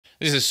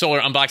This is Solar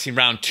Unboxing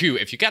Round 2.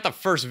 If you got the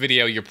first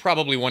video, you're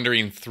probably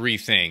wondering 3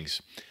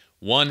 things.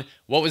 1,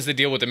 what was the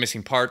deal with the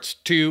missing parts?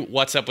 2,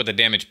 what's up with the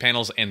damaged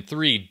panels? And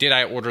 3, did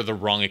I order the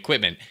wrong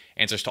equipment?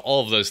 Answers to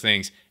all of those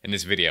things in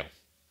this video.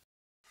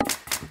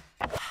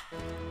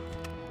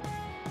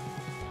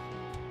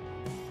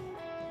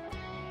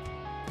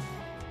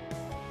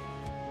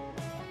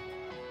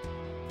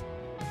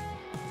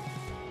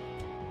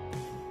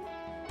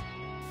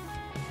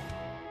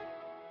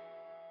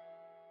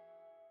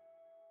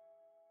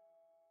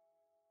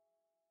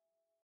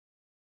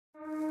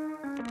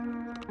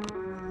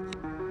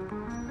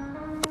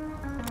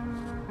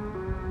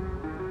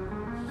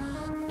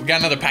 We got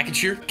another package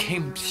here.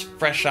 Came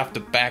fresh off the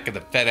back of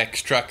the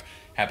FedEx truck.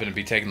 Happened to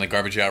be taking the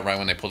garbage out right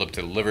when they pulled up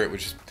to deliver it,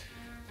 which is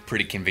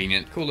pretty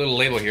convenient. Cool little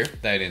label here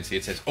that I didn't see.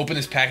 It says, "Open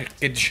this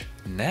package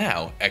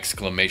now!"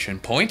 Exclamation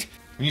point.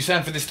 When you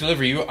sign for this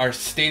delivery, you are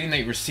stating that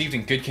you received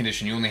in good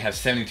condition. You only have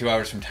 72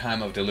 hours from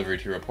time of delivery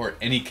to report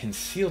any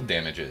concealed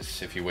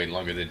damages. If you wait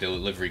longer, the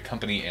delivery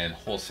company and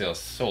wholesale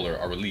solar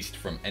are released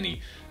from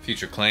any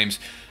future claims.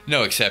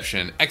 No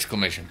exception!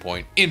 Exclamation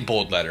point in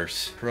bold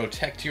letters.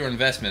 Protect your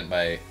investment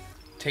by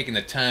taking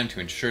the time to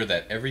ensure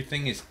that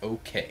everything is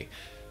okay.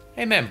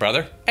 Amen,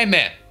 brother.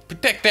 Amen.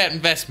 Protect that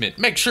investment.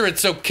 Make sure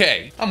it's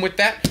okay. I'm with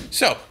that.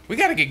 So, we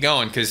gotta get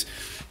going because,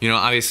 you know,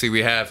 obviously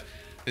we have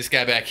this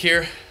guy back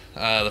here.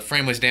 The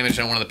frame was damaged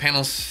on one of the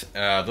panels.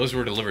 Those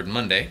were delivered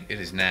Monday. It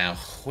is now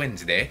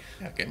Wednesday.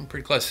 Yeah, getting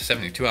pretty close to the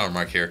 72-hour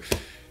mark here.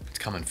 It's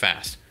coming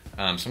fast.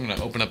 So I'm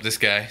gonna open up this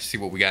guy, see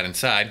what we got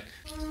inside.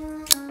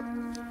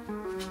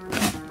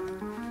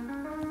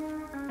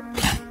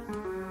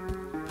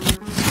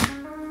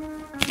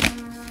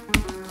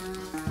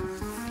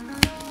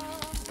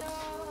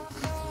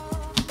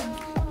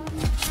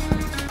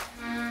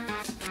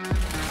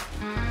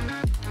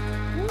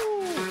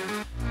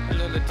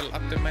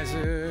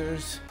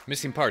 Optimizers.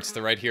 Missing parts,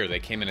 they're right here. They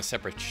came in a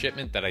separate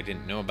shipment that I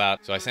didn't know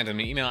about. So I sent them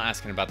an email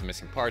asking about the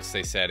missing parts.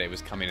 They said it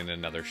was coming in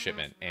another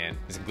shipment. And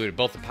this included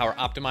both the power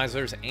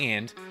optimizers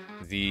and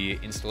the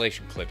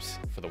installation clips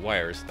for the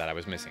wires that I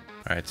was missing.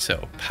 All right,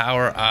 so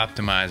power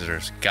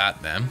optimizers,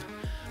 got them.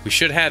 We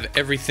should have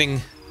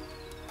everything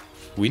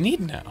we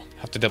need now.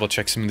 Have to double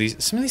check some of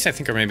these. Some of these I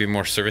think are maybe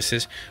more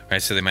services,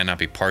 right? So they might not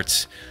be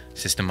parts.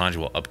 System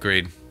module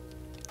upgrade,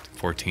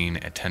 14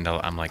 at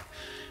 $10. I'm like,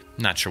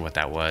 not sure what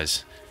that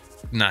was.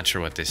 Not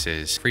sure what this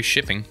is. Free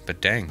shipping,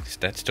 but dang,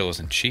 that still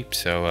isn't cheap.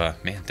 So,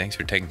 man, thanks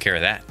for taking care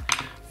of that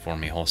for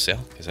me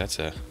wholesale, because that's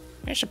a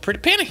pretty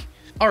penny.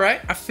 All right,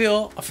 I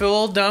feel a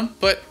little dumb,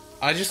 but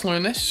I just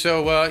learned this.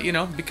 So, you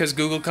know, because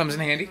Google comes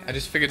in handy, I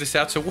just figured this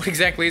out. So what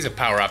exactly is a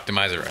power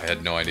optimizer? I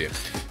had no idea.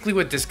 Basically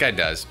what this guy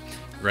does,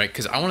 right?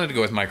 Because I wanted to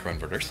go with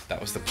microinverters. That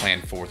was the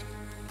plan for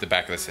the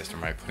back of the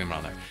system, right? Put him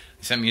on there.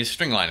 He sent me a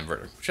string line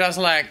inverter, which I was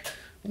like,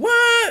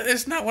 what?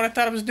 It's not what I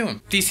thought it was doing.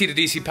 DC to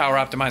DC power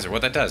optimizer.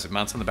 What that does, it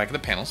mounts on the back of the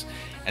panels,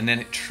 and then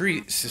it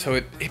treats, so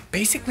it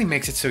basically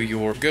makes it so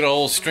your good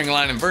old string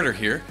line inverter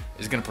here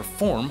is gonna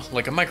perform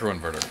like a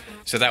microinverter.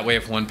 So that way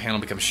if one panel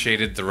becomes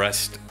shaded, the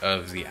rest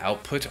of the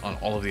output on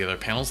all of the other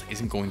panels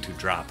isn't going to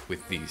drop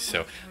with these.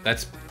 So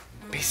that's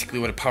basically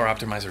what a power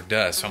optimizer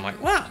does. So I'm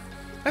like, wow,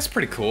 that's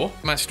pretty cool.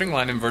 My string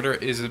line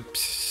inverter is a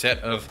set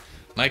of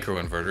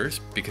microinverters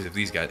because of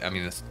these guys. I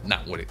mean, that's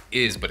not what it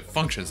is, but it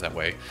functions that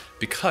way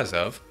because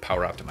of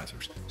power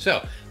optimizers.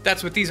 So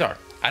that's what these are.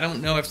 I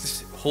don't know if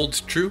this holds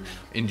true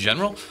in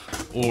general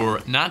or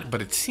not, but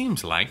it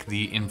seems like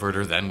the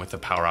inverter then with the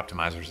power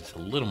optimizers is a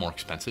little more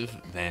expensive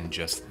than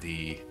just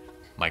the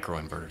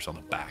microinverters on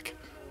the back.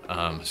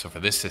 So for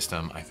this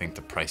system, I think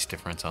the price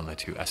difference on the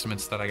 2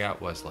 estimates that I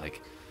got was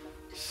like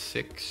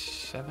 $600,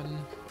 $700,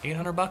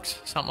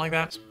 $800, something like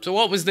that. So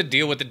what was the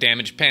deal with the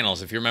damaged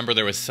panels? If you remember,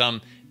 there was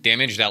some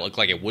damage that looked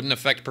like it wouldn't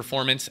affect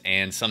performance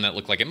and some that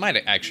looked like it might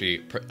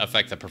actually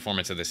affect the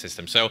performance of the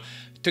system. So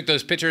took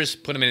those pictures,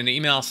 put them in an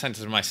email, sent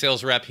it to my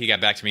sales rep. He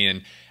got back to me,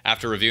 and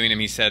after reviewing them,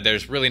 he said,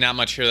 there's really not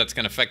much here that's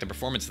gonna affect the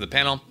performance of the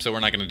panel, so we're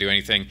not gonna do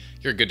anything.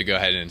 You're good to go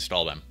ahead and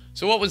install them.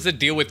 So what was the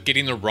deal with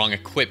getting the wrong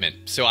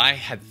equipment? So I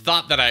had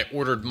thought that I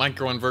ordered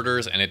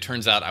microinverters, and it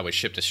turns out I was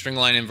shipped a string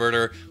line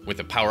inverter with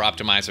the power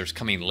optimizers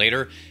coming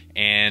later.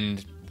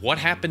 And what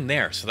happened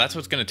there? So that's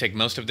what's gonna take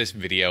most of this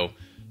video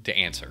to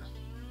answer.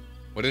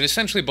 What it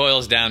essentially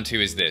boils down to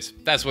is this.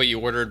 That's what you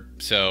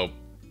ordered, so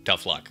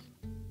tough luck.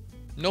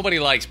 Nobody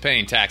likes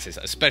paying taxes,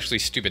 especially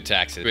stupid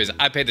taxes. Because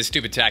I paid the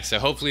stupid tax, so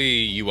hopefully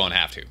you won't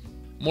have to.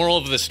 Moral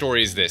of the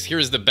story is this.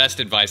 Here's the best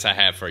advice I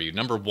have for you.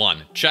 Number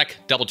 1, check,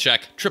 double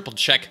check, triple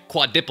check,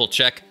 quadruple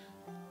check.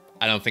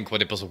 I don't think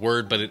quadruple's a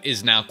word, but it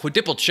is now.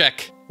 Quadruple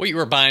check what you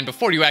are buying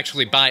before you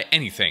actually buy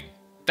anything.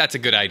 That's a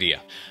good idea.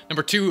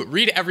 Number 2,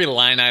 read every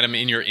line item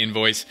in your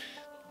invoice.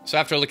 So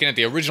after looking at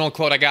the original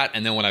quote I got,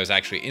 and then when I was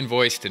actually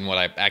invoiced and what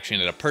I actually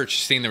ended up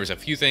purchasing, there was a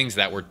few things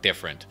that were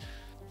different.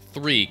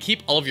 3,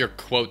 keep all of your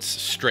quotes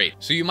straight.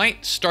 So you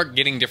might start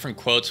getting different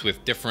quotes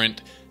with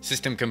different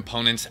system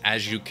components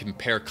as you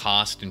compare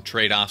cost and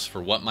trade-offs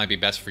for what might be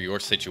best for your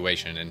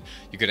situation. And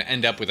you could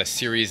end up with a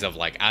series of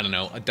like, I don't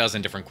know, a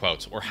dozen different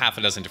quotes or half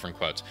a dozen different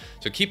quotes.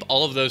 So keep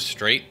all of those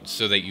straight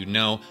so that you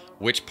know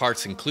which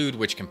parts include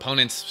which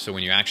components. So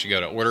when you actually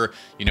go to order,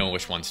 you know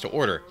which ones to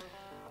order.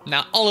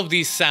 Now, all of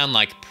these sound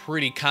like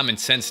pretty common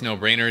sense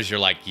no-brainers. You're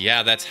like,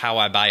 yeah, that's how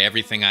I buy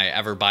everything I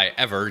ever buy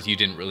ever. You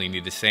didn't really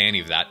need to say any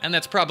of that. And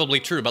that's probably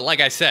true. But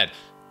like I said,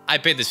 I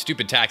paid the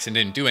stupid tax and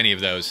didn't do any of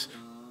those.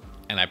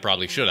 And I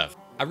probably should have.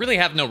 I really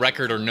have no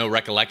record or no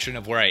recollection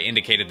of where I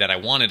indicated that I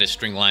wanted a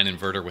string line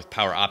inverter with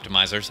power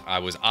optimizers. I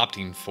was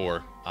opting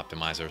for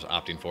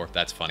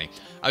that's funny.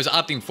 I was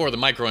opting for the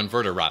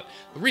microinverter route.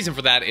 The reason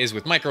for that is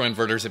with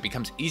microinverters, it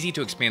becomes easy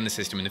to expand the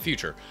system in the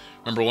future.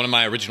 Remember, one of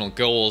my original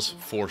goals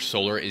for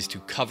solar is to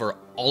cover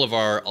all of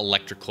our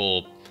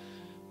electrical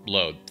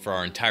load for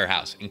our entire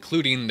house,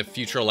 including the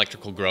future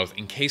electrical growth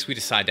in case we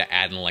decide to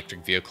add an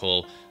electric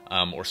vehicle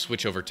or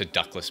switch over to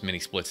ductless mini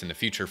splits in the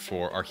future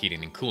for our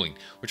heating and cooling,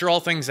 which are all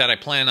things that I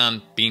plan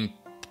on being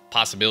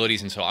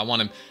possibilities. And so I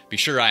want to be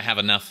sure I have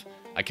enough,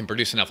 I can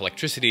produce enough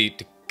electricity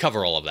to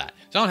cover all of that.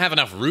 So I don't have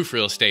enough roof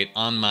real estate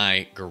on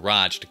my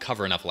garage to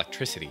cover enough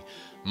electricity.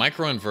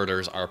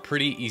 Microinverters are a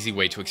pretty easy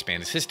way to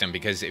expand the system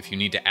because if you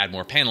need to add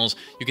more panels,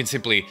 you can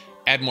simply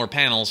add more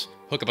panels,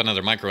 hook up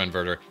another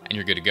microinverter, and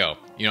you're good to go.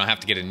 You don't have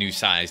to get a new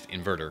sized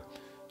inverter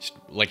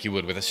like you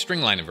would with a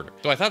string line inverter.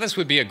 So I thought this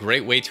would be a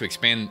great way to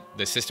expand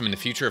the system in the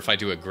future if I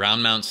do a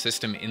ground mount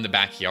system in the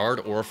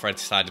backyard, or if I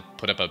decide to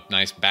put up a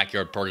nice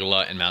backyard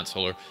pergola and mount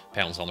solar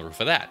panels on the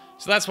roof of that.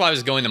 So that's why I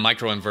was going the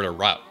microinverter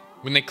route.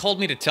 When they called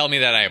me to tell me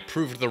that I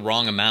approved the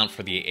wrong amount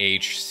for the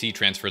AHC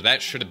transfer,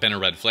 that should have been a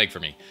red flag for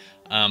me.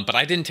 But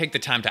I didn't take the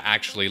time to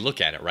actually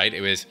look at it, right?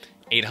 It was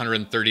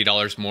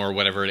 $830 more,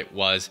 whatever it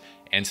was.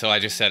 And so I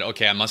just said,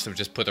 okay, I must have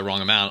just put the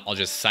wrong amount. I'll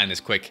just sign this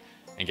quick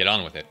and get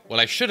on with it. What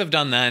I should have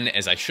done then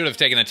is I should have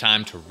taken the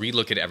time to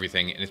relook at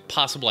everything, and it's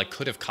possible I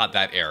could have caught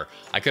that error.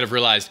 I could have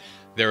realized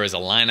there is a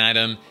line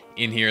item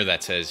in here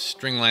that says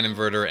string line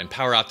inverter and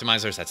power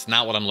optimizers. That's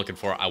not what I'm looking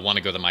for. I want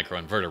to go the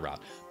microinverter route.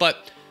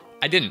 But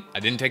I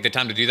didn't take the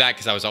time to do that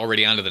because I was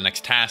already on to the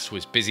next task,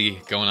 was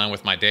busy going on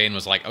with my day, and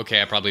was like,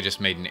 okay, I probably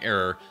just made an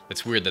error.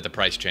 That's weird that the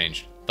price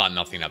changed. Thought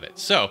nothing of it.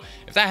 So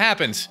if that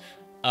happens,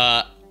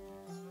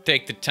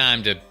 take the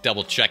time to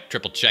double check,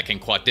 triple check, and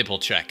quadruple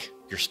check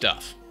your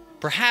stuff.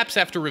 Perhaps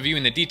after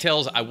reviewing the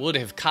details, I would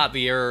have caught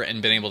the error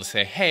and been able to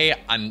say, hey,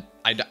 I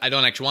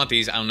don't actually want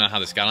these. I don't know how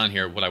this got on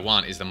here. What I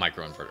want is the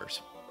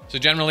microinverters. So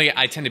generally,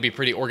 I tend to be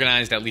pretty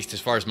organized, at least as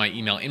far as my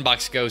email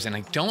inbox goes, and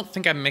I don't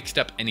think I mixed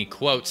up any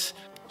quotes.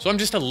 So I'm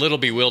just a little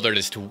bewildered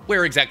as to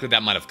where exactly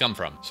that might have come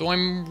from. So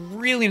I'm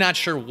really not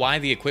sure why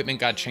the equipment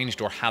got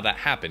changed or how that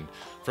happened.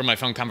 From my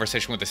phone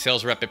conversation with the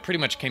sales rep, it pretty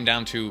much came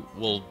down to,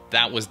 well,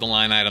 that was the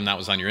line item that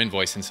was on your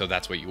invoice, and so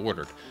that's what you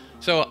ordered.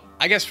 So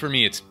I guess for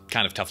me, it's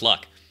kind of tough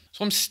luck.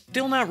 So I'm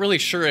still not really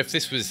sure if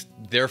this was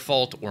their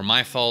fault or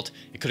my fault.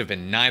 It could have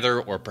been neither,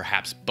 or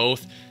perhaps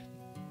both,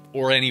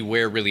 or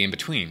anywhere really in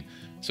between.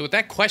 So with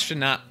that question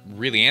not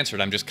really answered,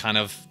 I'm just kind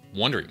of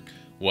wondering,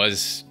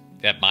 was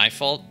that my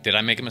fault? Did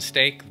I make a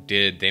mistake?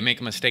 Did they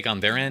make a mistake on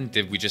their end?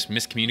 Did we just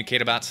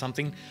miscommunicate about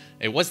something?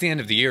 It was the end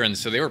of the year, and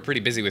so they were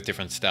pretty busy with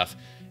different stuff.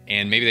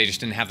 And maybe they just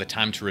didn't have the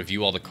time to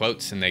review all the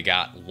quotes and they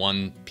got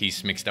one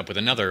piece mixed up with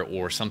another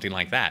or something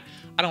like that.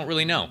 I don't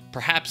really know.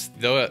 Perhaps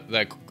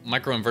the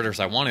microinverters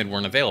I wanted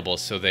weren't available,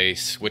 so they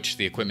switched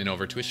the equipment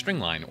over to a string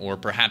line. Or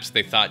perhaps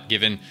they thought,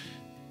 given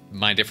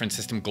my different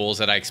system goals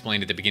that I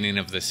explained at the beginning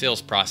of the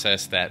sales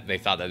process, that they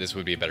thought that this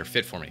would be a better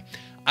fit for me.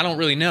 I don't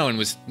really know and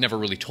was never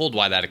really told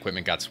why that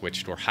equipment got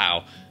switched or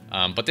how,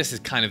 but this is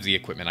kind of the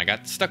equipment I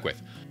got stuck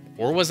with.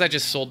 Or was I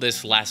just sold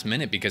this last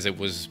minute because it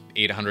was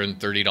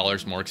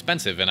 $830 more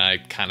expensive and I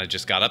kind of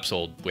just got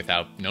upsold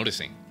without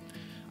noticing?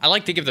 I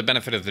like to give the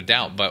benefit of the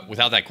doubt, but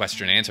without that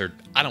question answered,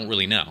 I don't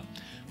really know.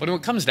 But when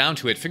it comes down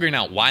to it, figuring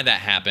out why that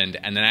happened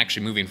and then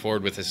actually moving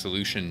forward with a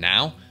solution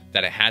now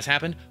that it has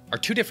happened are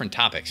two different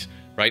topics,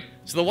 right?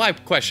 So the why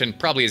question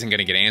probably isn't going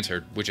to get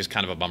answered, which is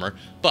kind of a bummer,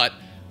 but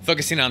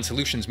focusing on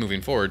solutions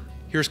moving forward,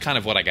 here's kind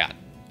of what I got.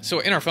 So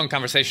in our phone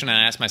conversation,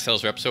 I asked my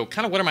sales rep, so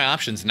kind of what are my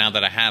options now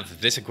that I have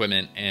this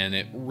equipment and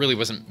it really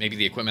wasn't maybe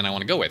the equipment I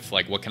want to go with?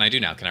 Like, what can I do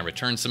now? Can I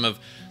return some of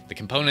the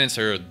components,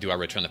 or do I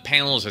return the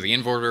panels or the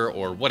inverter,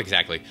 or what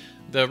exactly?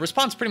 The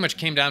response pretty much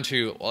came down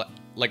to, well,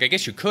 like, I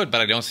guess you could,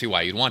 but I don't see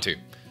why you'd want to.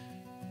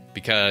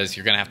 Because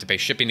you're going to have to pay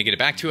shipping to get it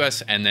back to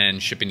us, and then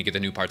shipping to get the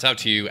new parts out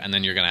to you, and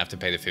then you're going to have to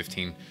pay the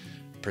 15%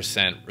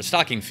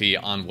 restocking fee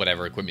on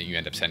whatever equipment you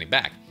end up sending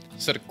back.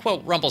 So to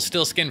quote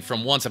Rumpelstiltskin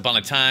from Once Upon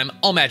a Time,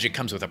 all magic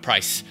comes with a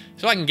price.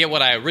 So I can get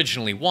what I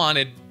originally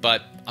wanted,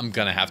 but I'm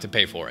gonna have to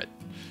pay for it.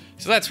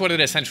 So that's what it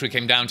essentially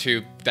came down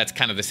to. That's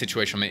kind of the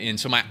situation I'm in.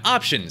 So my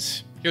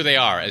options, here they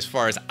are, as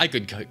far as I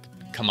could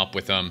come up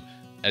with them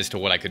as to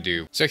what I could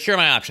do. So here are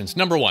my options.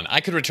 Number one,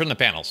 I could return the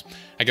panels.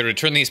 I could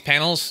return these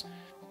panels,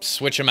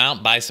 switch them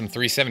out, buy some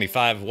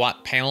 375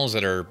 watt panels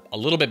that are a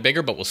little bit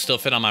bigger but will still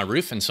fit on my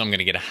roof, and so I'm going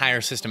to get a higher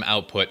system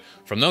output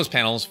from those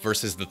panels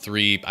versus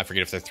the I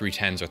forget if they're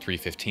 310s or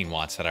 315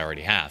 watts that I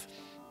already have.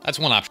 That's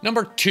one option.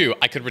 Number 2,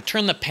 I could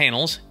return the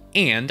panels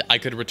and I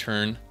could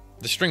return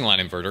the string line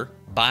inverter,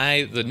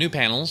 buy the new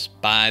panels,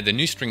 buy the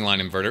new string line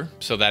inverter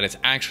so that it's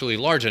actually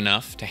large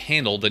enough to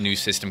handle the new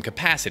system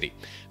capacity.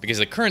 Because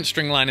the current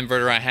string line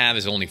inverter I have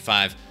is only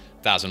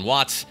 5,000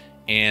 watts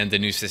and the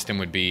new system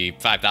would be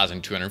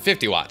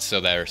 5,250 watts. So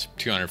there's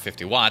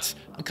 250 watts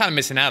I'm kind of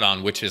missing out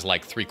on, which is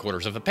like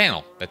 3/4 of a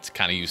panel. That's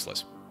kind of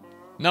useless.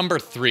 Number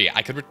 3,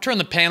 I could return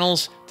the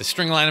panels, the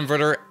string line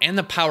inverter, and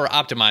the power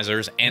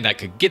optimizers, and I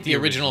could get the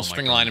original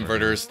string line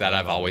inverters that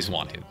I've always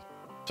wanted.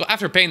 So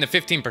after paying the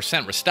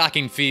 15%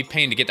 restocking fee,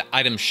 paying to get the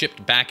items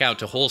shipped back out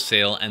to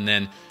wholesale, and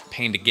then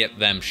paying to get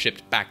them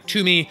shipped back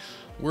to me,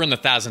 we're in the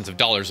thousands of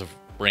dollars of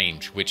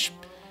range, which,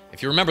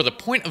 if you remember, the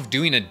point of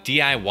doing a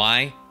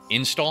DIY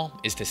install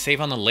is to save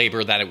on the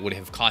labor that it would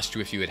have cost you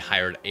if you had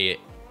hired a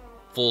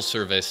full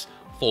service,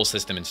 full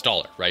system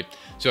installer, right?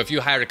 So if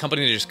you hired a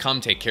company to just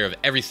come take care of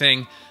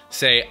everything,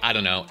 say, I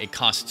don't know,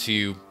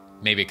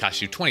 maybe it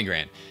costs you 20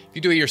 grand. If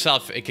you do it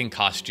yourself, it can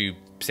cost you,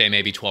 say,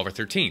 maybe 12 or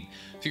 13.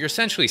 So you're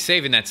essentially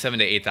saving that $7,000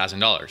 to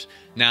 $8,000.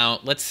 Now,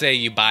 let's say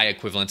you buy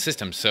equivalent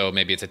systems. So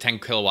maybe it's a 10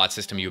 kilowatt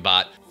system you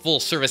bought full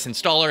service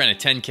installer and a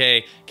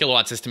 10K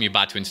kilowatt system you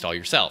bought to install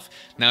yourself.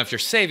 Now, if you're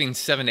saving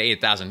 $7,000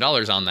 to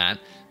 $8,000 on that,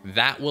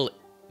 that will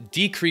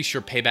decrease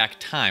your payback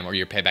time or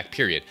your payback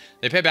period.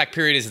 The payback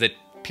period is the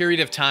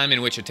period of time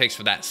in which it takes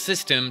for that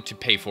system to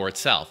pay for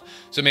itself.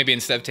 So maybe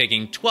instead of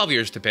taking 12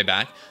 years to pay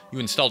back, you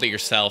installed it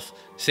yourself,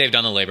 saved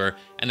on the labor,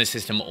 and the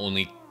system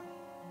only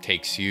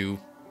takes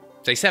you,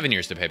 say, 7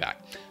 years to pay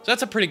back. So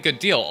that's a pretty good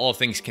deal, all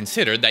things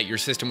considered, that your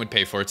system would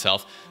pay for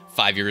itself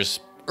 5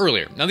 years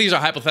earlier. Now, these are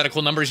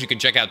hypothetical numbers. You can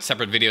check out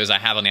separate videos I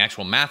have on the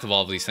actual math of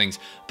all of these things,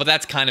 but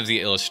that's kind of the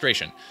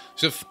illustration.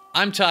 So if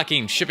I'm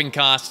talking shipping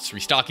costs,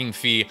 restocking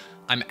fee,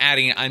 I'm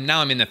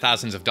in the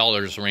thousands of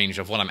dollars range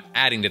of what I'm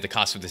adding to the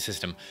cost of the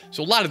system.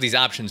 So a lot of these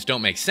options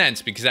don't make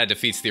sense because that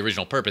defeats the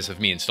original purpose of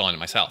me installing it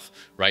myself,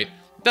 right?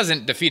 It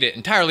doesn't defeat it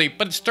entirely,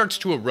 but it starts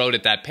to erode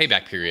at that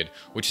payback period,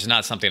 which is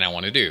not something I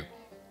want to do.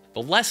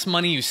 The less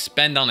money you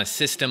spend on a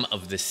system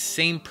of the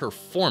same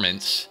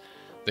performance,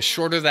 the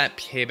shorter that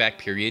payback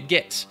period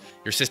gets.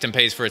 Your system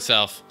pays for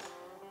itself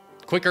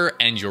quicker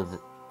and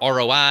your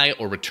ROI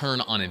or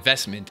return on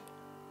investment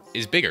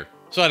is bigger.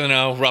 So I don't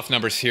know, rough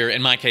numbers here.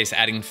 In my case,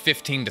 adding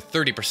 15 to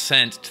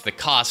 30% to the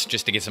cost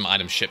just to get some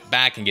items shipped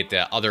back and get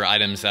the other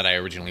items that I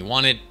originally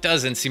wanted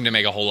doesn't seem to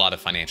make a whole lot of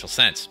financial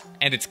sense.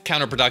 And it's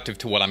counterproductive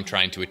to what I'm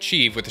trying to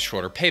achieve with a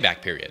shorter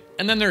payback period.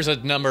 And then there's a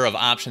number of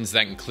options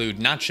that include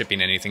not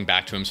shipping anything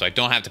back to them, so I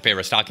don't have to pay a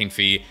restocking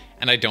fee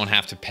and I don't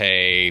have to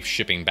pay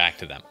shipping back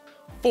to them.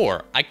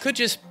 4, I could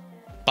just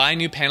buy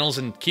new panels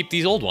and keep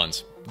these old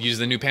ones. Use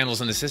the new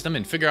panels in the system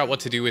and figure out what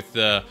to do with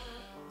the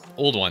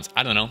old ones.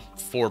 I don't know.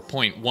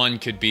 4.1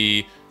 could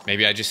be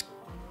maybe I just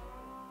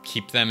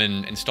keep them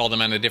and install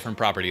them on a different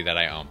property that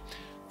I own.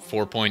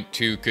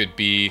 4.2 could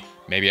be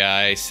maybe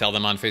I sell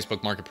them on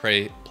Facebook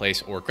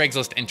Marketplace or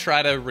Craigslist and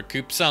try to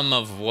recoup some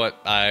of what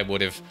I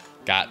would have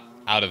got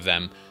out of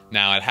them.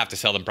 Now, I'd have to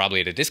sell them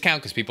probably at a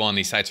discount because people on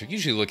these sites are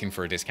usually looking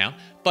for a discount.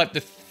 But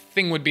the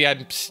thing would be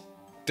I'm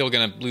still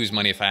going to lose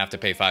money if I have to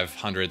pay $500,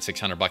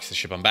 $600 to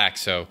ship them back.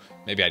 So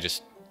maybe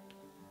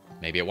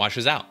it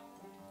washes out.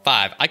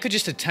 5, I could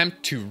just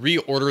attempt to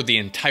reorder the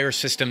entire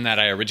system that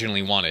I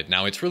originally wanted.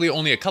 Now, it's really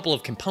only a couple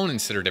of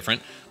components that are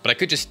different, but I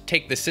could just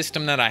take the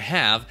system that I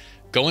have,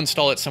 go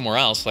install it somewhere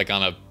else, like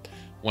on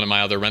one of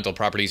my other rental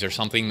properties or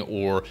something,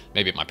 or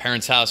maybe at my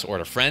parents' house or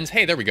at a friend's.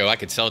 Hey, there we go. I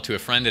could sell it to a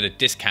friend at a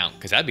discount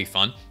because that'd be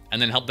fun,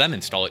 and then help them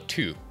install it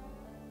too.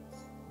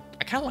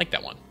 I kind of like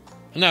that one.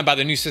 And then I buy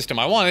the new system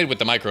I wanted with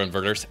the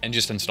microinverters and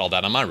just install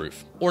that on my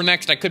roof. Or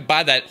next, I could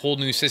buy that whole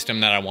new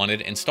system that I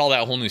wanted, install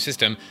that whole new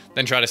system,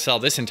 then try to sell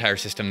this entire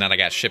system that I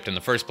got shipped in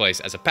the first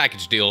place as a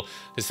package deal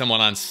to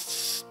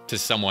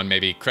someone,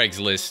 maybe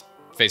Craigslist,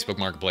 Facebook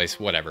Marketplace,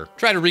 whatever.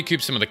 Try to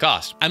recoup some of the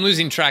cost. I'm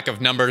losing track of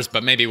numbers,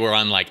 but maybe we're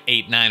on like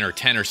 8, 9, or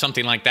 10 or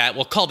something like that.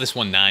 We'll call this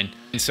one 9.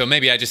 And so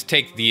maybe I just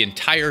take the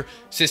entire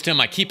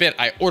system, I keep it,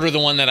 I order the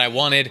one that I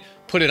wanted,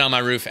 put it on my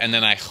roof, and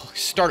then I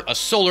start a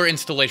solar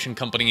installation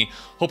company,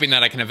 hoping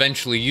that I can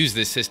eventually use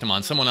this system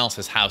on someone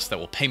else's house that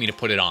will pay me to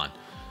put it on.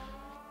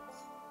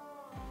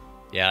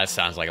 Yeah, that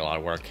sounds like a lot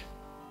of work.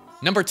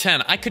 Number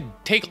 10, I could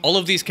take all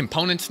of these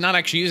components, not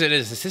actually use it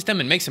as a system,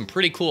 and make some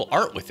pretty cool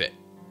art with it.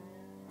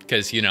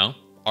 Because, you know,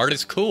 art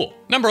is cool.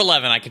 Number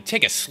 11, I could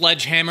take a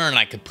sledgehammer and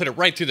I could put it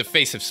right through the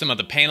face of some of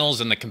the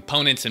panels and the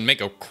components and make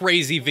a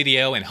crazy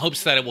video in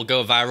hopes that it will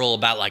go viral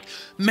about like,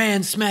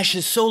 man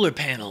smashes solar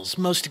panels,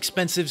 most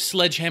expensive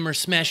sledgehammer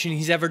smashing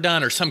he's ever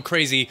done, or some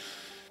crazy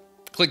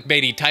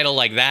clickbaity title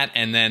like that,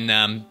 and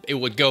then it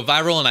would go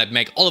viral and I'd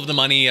make all of the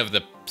money of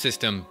the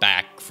system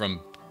back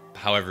from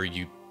however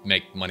you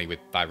make money with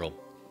viral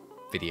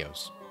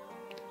videos.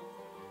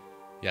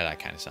 Yeah, that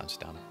kind of sounds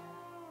dumb.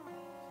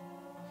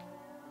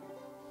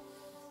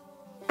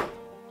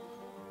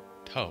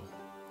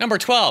 Number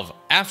 12,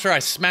 after I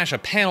smash a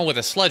panel with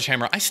a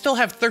sledgehammer, I still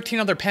have 13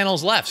 other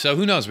panels left, so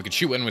who knows, we could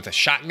shoot one with a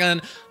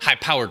shotgun,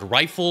 high-powered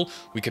rifle,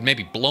 we could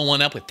maybe blow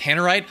one up with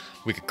tannerite,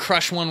 we could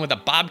crush one with a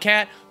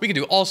bobcat, we could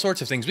do all sorts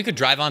of things. We could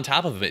drive on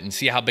top of it and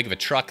see how big of a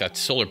truck a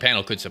solar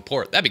panel could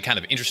support. That'd be kind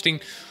of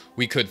interesting.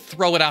 We could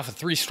throw it off a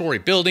 3-story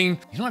building.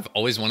 You know, I've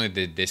always wanted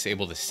to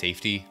disable the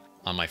safety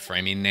on my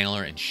framing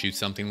nailer and shoot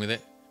something with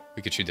it.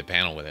 We could shoot the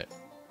panel with it.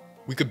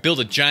 We could build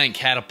a giant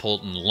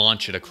catapult and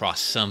launch it across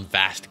some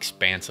vast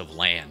expanse of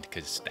land,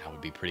 because that would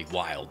be pretty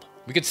wild.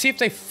 We could see if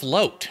they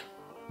float.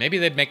 Maybe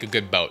they'd make a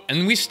good boat.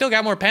 And we still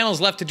got more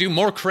panels left to do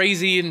more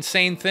crazy,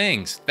 insane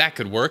things. That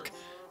could work.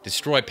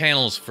 Destroy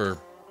panels for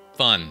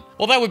fun.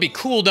 Well, that would be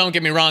cool, don't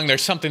get me wrong.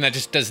 There's something that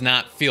just does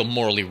not feel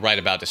morally right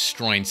about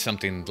destroying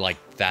something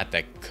like that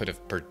could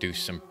have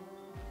produced some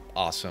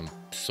awesome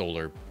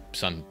solar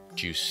sun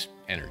juice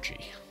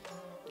energy.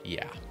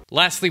 Yeah.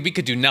 Lastly, we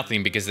could do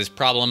nothing because this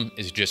problem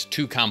is just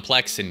too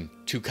complex and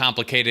too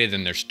complicated,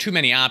 and there's too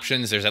many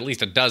options. There's at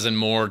least a dozen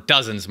more,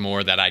 dozens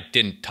more that I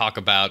didn't talk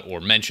about or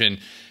mention.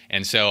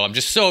 And so I'm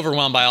just so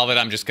overwhelmed by all of it,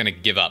 I'm just gonna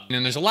give up.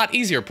 And there's a lot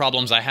easier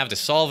problems I have to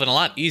solve and a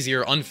lot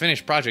easier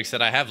unfinished projects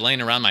that I have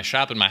laying around my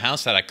shop and my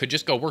house that I could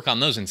just go work on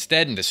those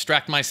instead and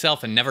distract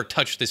myself and never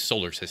touch this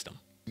solar system.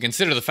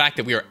 Consider the fact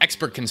that we are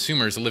expert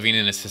consumers living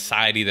in a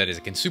society that is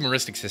a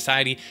consumeristic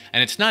society,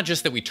 and it's not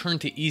just that we turn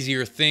to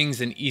easier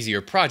things and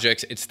easier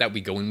projects, it's that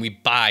we go and we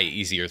buy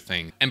easier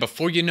things. And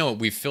before you know it,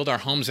 we've filled our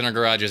homes and our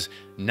garages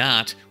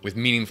not with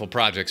meaningful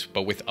projects,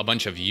 but with a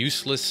bunch of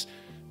useless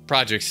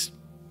projects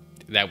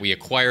that we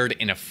acquired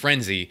in a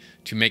frenzy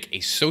to make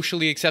a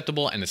socially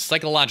acceptable and a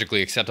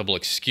psychologically acceptable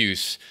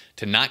excuse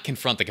to not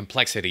confront the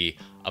complexity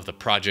of the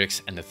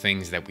projects and the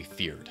things that we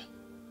feared.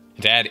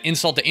 To add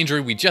insult to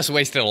injury, we just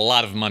wasted a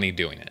lot of money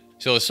doing it.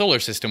 So the solar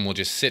system will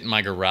just sit in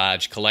my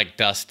garage, collect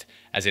dust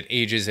as it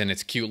ages in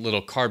its cute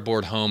little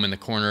cardboard home in the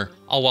corner,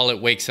 all while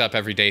it wakes up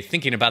every day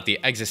thinking about the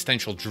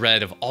existential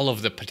dread of all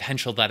of the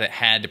potential that it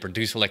had to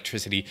produce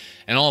electricity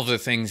and all of the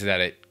things that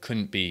it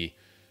couldn't be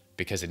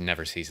because it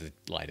never sees the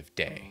light of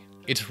day.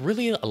 It's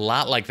really a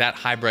lot like that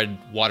hybrid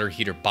water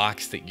heater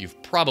box that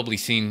you've probably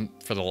seen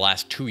for the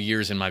last 2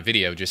 years in my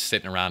video just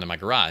sitting around in my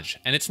garage.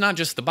 And it's not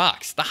just the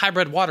box. The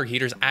hybrid water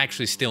heater's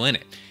actually still in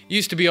it. It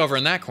used to be over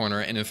in that corner,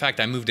 and in fact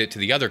I moved it to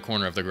the other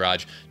corner of the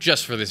garage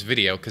just for this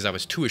video because I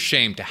was too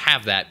ashamed to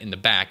have that in the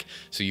back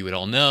so you would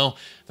all know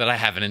that I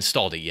haven't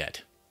installed it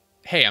yet.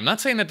 Hey, I'm not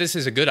saying that this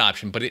is a good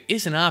option, but it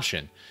is an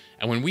option.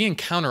 And when we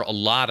encounter a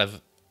lot of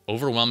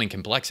overwhelming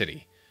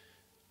complexity,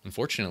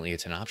 unfortunately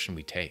it's an option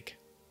we take.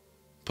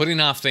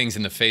 Putting off things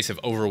in the face of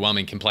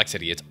overwhelming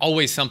complexity, it's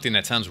always something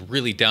that sounds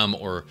really dumb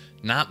or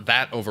not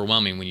that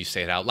overwhelming when you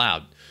say it out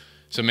loud.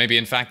 So maybe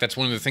in fact that's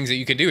one of the things that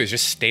you could do is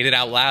just state it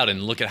out loud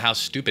and look at how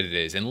stupid it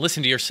is and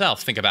listen to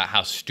yourself think about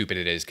how stupid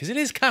it is, because it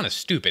is kind of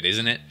stupid,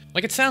 isn't it?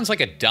 Like, it sounds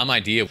like a dumb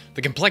idea.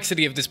 The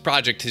complexity of this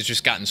project has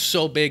just gotten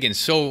so big and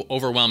so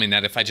overwhelming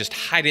that if I just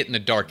hide it in the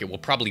dark, it will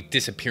probably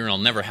disappear and I'll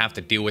never have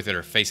to deal with it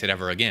or face it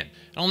ever again.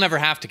 And I'll never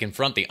have to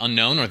confront the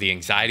unknown or the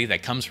anxiety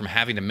that comes from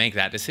having to make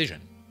that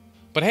decision.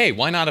 But hey,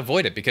 why not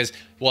avoid it? Because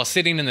while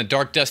sitting in the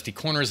dark, dusty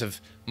corners of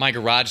my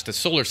garage, the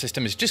solar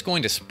system is just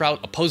going to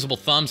sprout opposable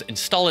thumbs,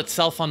 install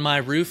itself on my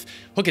roof,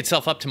 hook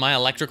itself up to my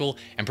electrical,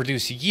 and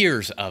produce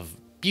years of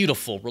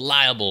beautiful,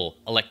 reliable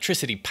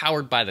electricity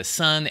powered by the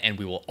sun, and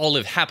we will all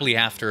live happily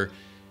after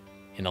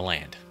in the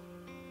land.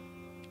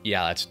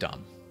 Yeah, that's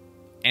dumb.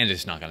 And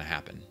it's not gonna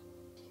happen.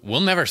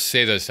 We'll never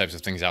say those types of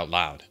things out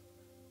loud.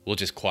 We'll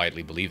just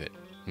quietly believe it.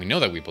 We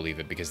know that we believe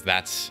it because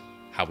that's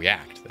how we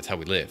act. That's how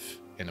we live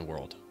in the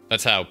world.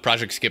 That's how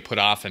projects get put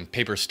off and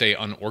papers stay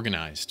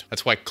unorganized.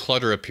 That's why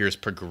clutter appears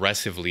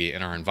progressively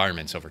in our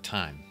environments over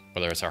time.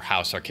 Whether it's our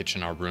house, our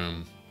kitchen, our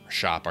room, our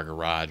shop, our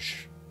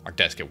garage, our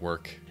desk at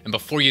work. And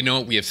before you know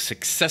it, we have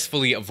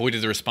successfully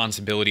avoided the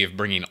responsibility of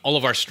bringing all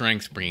of our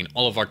strengths, bringing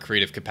all of our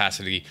creative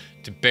capacity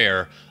to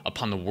bear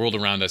upon the world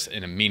around us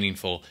in a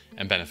meaningful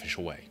and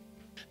beneficial way.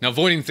 Now,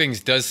 avoiding things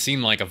does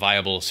seem like a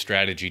viable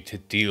strategy to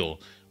deal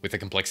with the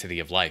complexity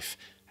of life,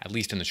 at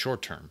least in the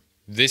short term.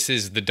 This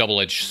is the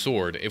double-edged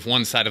sword. If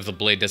one side of the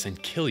blade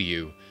doesn't kill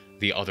you,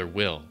 the other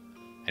will.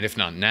 And if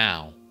not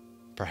now,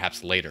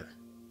 perhaps later.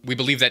 We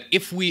believe that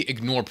if we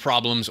ignore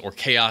problems or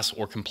chaos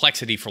or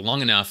complexity for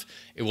long enough,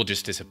 it will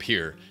just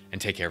disappear and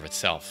take care of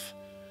itself.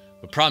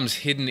 But problems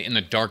hidden in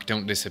the dark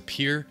don't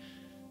disappear,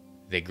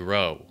 they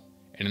grow.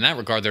 And in that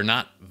regard, they're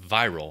not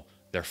viral,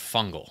 they're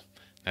fungal.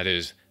 That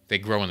is, they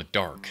grow in the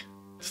dark.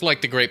 It's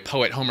like the great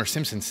poet Homer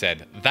Simpson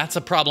said, "That's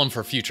a problem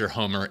for future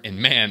Homer, and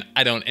man,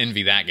 I don't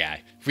envy that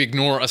guy." If we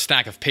ignore a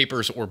stack of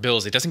papers or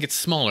bills, it doesn't get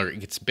smaller,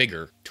 it gets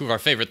bigger. Two of our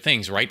favorite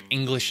things, right?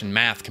 English and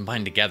math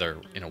combined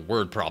together in a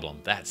word problem.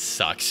 That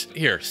sucks.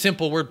 Here,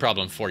 simple word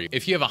problem for you.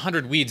 If you have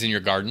 100 weeds in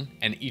your garden,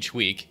 and each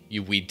week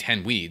you weed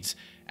 10 weeds,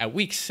 at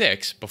week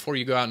 6, before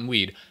you go out and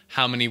weed,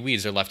 how many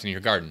weeds are left in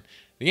your garden?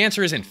 The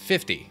answer isn't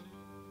 50.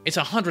 It's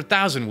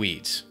 100,000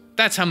 weeds.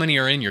 That's how many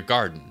are in your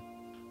garden.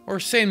 Or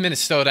say in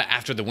Minnesota,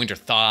 after the winter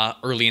thaw,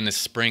 early in the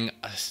spring,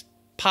 a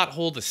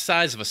pothole the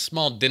size of a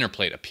small dinner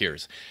plate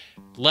appears.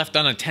 Left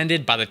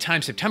unattended, by the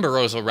time September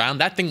rolls around,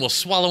 that thing will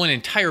swallow an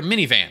entire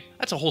minivan.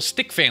 That's a whole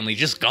stick family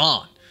just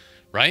gone,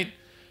 right?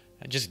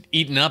 Just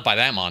eaten up by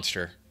that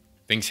monster.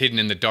 Things hidden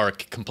in the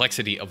dark,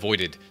 complexity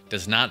avoided,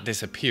 does not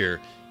disappear,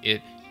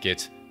 it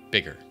gets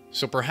bigger.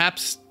 So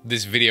perhaps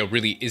this video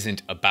really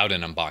isn't about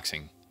an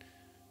unboxing.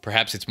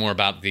 Perhaps it's more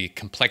about the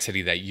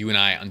complexity that you and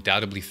I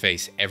undoubtedly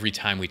face every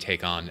time we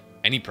take on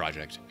any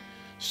project,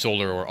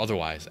 solar or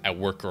otherwise, at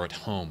work or at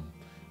home,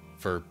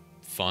 for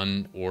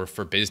fun or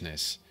for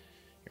business.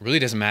 It really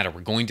doesn't matter.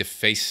 We're going to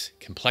face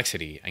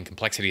complexity, and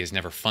complexity is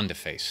never fun to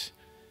face,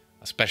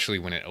 especially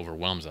when it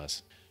overwhelms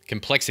us.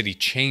 Complexity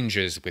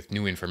changes with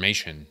new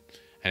information,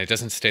 and it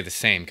doesn't stay the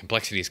same.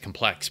 Complexity is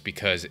complex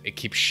because it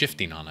keeps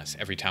shifting on us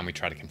every time we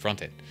try to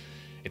confront it.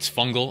 It's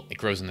fungal, it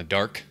grows in the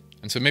dark,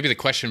 and so maybe the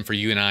question for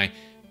you and I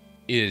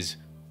is,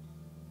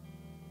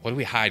 what are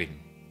we hiding?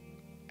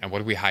 And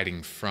what are we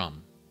hiding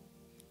from?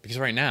 Because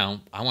right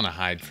now, I want to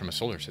hide from a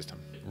solar system.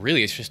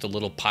 Really, it's just a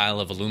little pile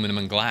of aluminum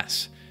and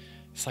glass.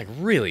 It's like,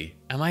 really?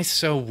 Am I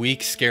so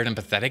weak, scared, and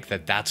pathetic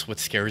that that's what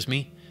scares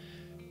me?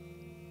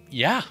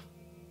 Yeah,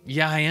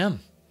 I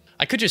am.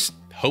 I could just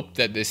hope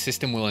that this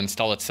system will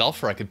install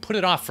itself, or I could put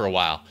it off for a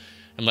while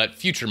and let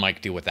future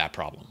Mike deal with that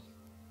problem.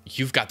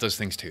 You've got those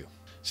things too.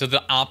 So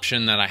the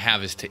option that I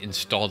have is to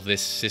install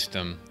this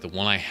system, the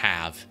one I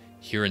have,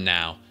 here and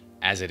now,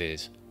 as it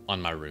is,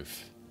 on my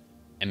roof,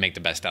 and make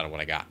the best out of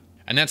what I got.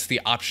 And that's the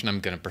option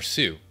I'm going to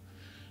pursue.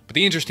 But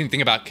the interesting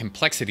thing about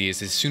complexity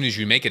is as soon as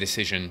you make a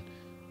decision,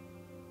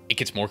 it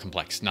gets more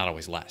complex, not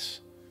always less.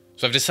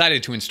 So I've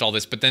decided to install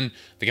this, but then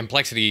the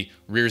complexity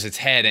rears its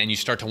head and you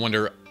start to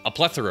wonder a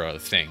plethora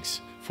of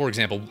things. For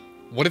example,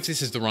 what if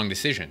this is the wrong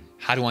decision?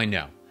 How do I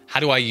know? How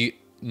do I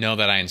know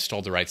that I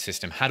installed the right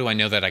system? How do I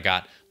know that I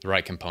got the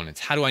right components?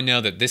 How do I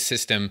know that this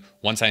system,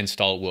 once I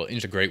install it, will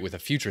integrate with a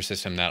future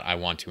system that I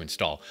want to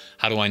install?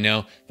 How do I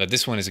know that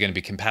this one is going to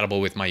be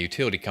compatible with my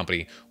utility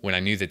company when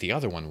I knew that the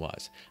other one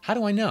was? How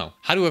do I know?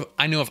 How do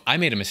I know if I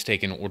made a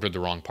mistake and ordered the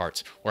wrong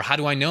parts? Or how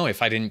do I know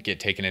if I didn't get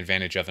taken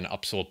advantage of and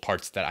upsold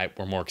parts that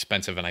were more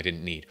expensive and I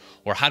didn't need?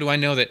 Or how do I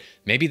know that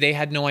maybe they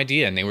had no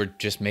idea and they were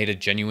just made a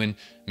genuine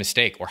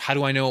mistake? Or how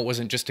do I know it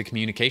wasn't just a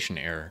communication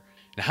error?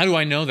 And how do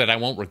I know that I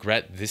won't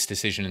regret this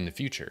decision in the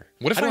future?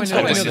 What if I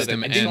install this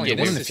system and didn't get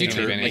one in the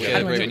future?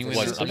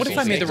 What if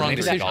I made the wrong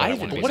decision?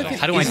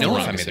 How do I know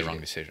if I made the wrong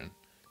decision?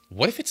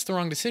 What if it's the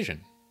wrong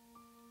decision?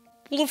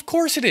 Well, of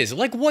course it is.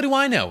 Like, what do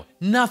I know?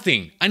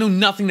 Nothing. I know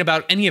nothing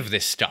about any of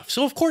this stuff.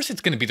 So of course it's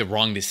going to be the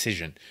wrong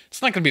decision.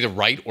 It's not going to be the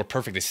right or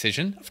perfect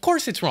decision. Of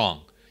course it's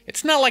wrong.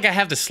 It's not like I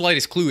have the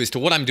slightest clue as to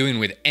what I'm doing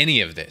with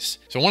any of this.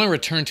 So I want to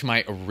return to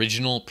my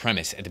original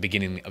premise at the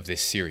beginning of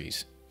this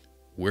series.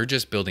 We're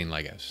just building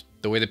Legos.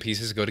 The way the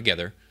pieces go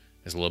together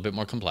is a little bit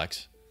more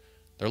complex.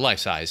 They're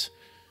life-size.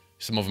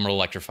 Some of them are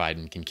electrified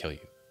and can kill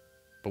you.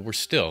 But we're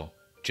still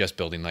just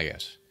building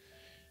Legos.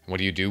 And what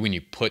do you do when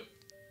you put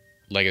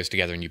Legos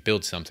together and you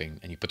build something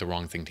and you put the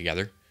wrong thing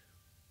together?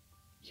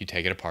 You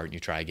take it apart and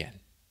you try again.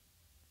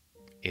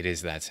 It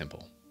is that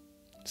simple.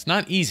 It's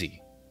not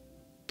easy,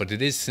 but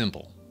it is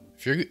simple.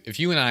 If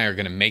you and I are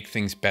going to make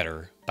things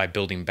better by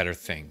building better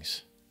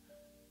things,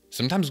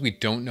 sometimes we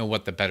don't know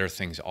what the better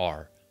things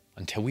are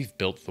until we've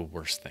built the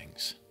worst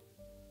things.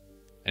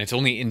 And it's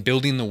only in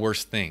building the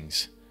worst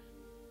things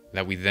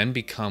that we then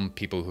become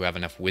people who have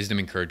enough wisdom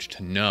and courage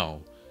to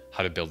know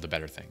how to build the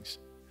better things.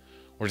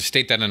 Or to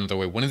state that another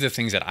way, one of the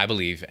things that I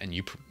believe, and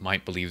you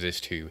might believe this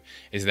too,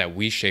 is that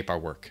we shape our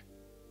work,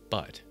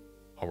 but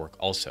our work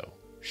also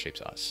shapes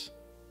us.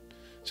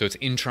 So it's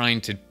in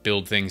trying to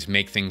build things,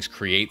 make things,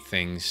 create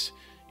things,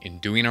 in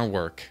doing our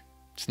work.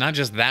 It's not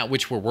just that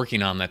which we're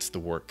working on that's the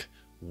work.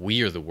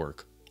 We are the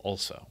work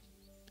also.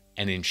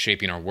 And in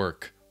shaping our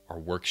work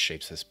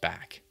shapes us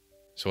back.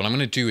 So what I'm going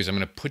to do is I'm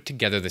going to put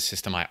together the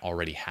system I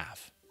already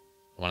have,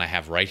 the one I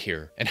have right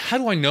here. And how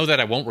do I know that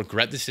I won't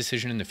regret this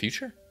decision in the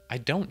future? I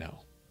don't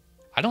know.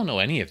 I don't know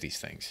any of these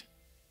things.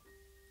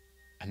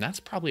 And that's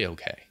probably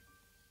okay.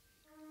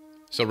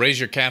 So raise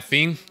your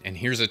caffeine, and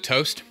here's a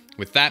toast.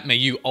 With that, may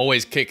you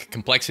always kick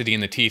complexity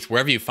in the teeth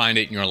wherever you find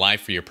it in your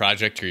life or your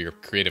project or your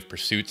creative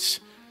pursuits.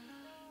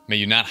 May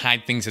you not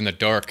hide things in the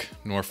dark,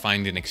 nor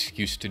find an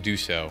excuse to do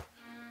so.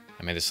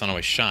 And may the sun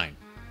always shine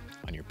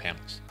on your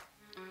panels.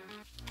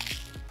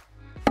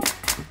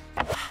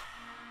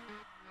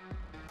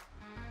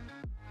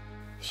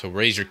 So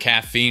raise your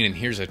caffeine, and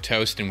here's a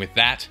toast. And with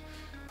that,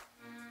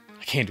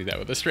 I can't do that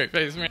with a straight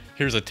face, man.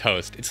 Here's a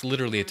toast. It's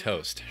literally a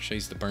toast. Should I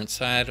use the burnt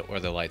side or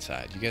the light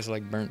side? You guys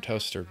like burnt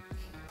toast or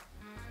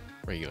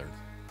regular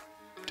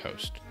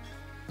toast?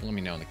 Let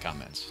me know in the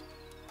comments.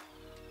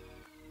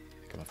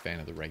 I think I'm a fan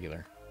of the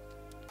regular.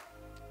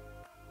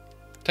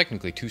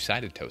 Technically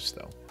two-sided toast,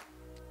 though.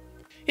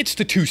 It's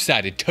the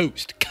two-sided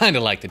toast, kind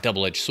of like the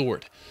double-edged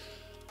sword.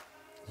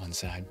 One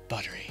side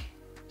buttery,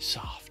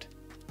 soft.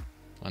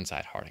 One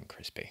side hard and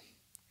crispy.